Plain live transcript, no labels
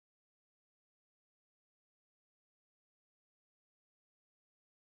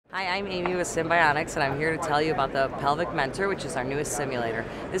Hi, I'm Amy with Symbionics, and I'm here to tell you about the Pelvic Mentor, which is our newest simulator.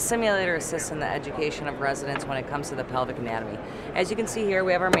 This simulator assists in the education of residents when it comes to the pelvic anatomy. As you can see here,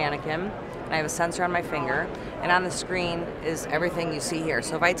 we have our mannequin, and I have a sensor on my finger, and on the screen is everything you see here.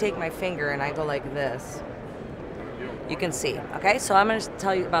 So if I take my finger and I go like this, you can see. Okay, so I'm going to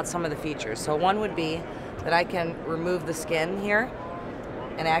tell you about some of the features. So one would be that I can remove the skin here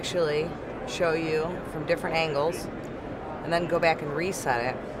and actually show you from different angles, and then go back and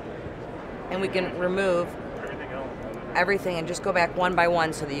reset it. And we can remove everything and just go back one by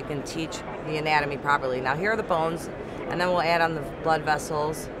one so that you can teach the anatomy properly. Now here are the bones, and then we'll add on the blood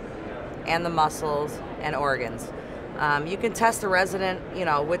vessels and the muscles and organs. You can test the resident,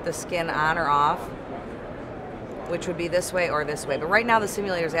 with the skin on or off, which would be this way or this way. But right now the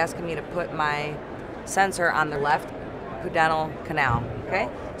simulator is asking me to put my sensor on the left pudendal canal. Okay,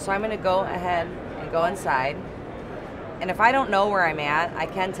 so I'm going to go ahead and go inside. And if I don't know where I'm at, I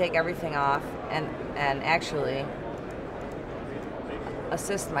can take everything off and actually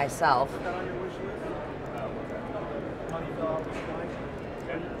assist myself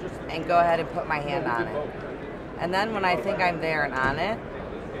and go ahead and put my hand on it. And then when I think I'm there and on it,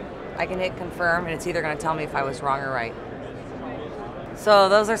 I can hit confirm, and it's either going to tell me if I was wrong or right. So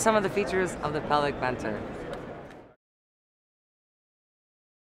those are some of the features of the Pelvic Mentor.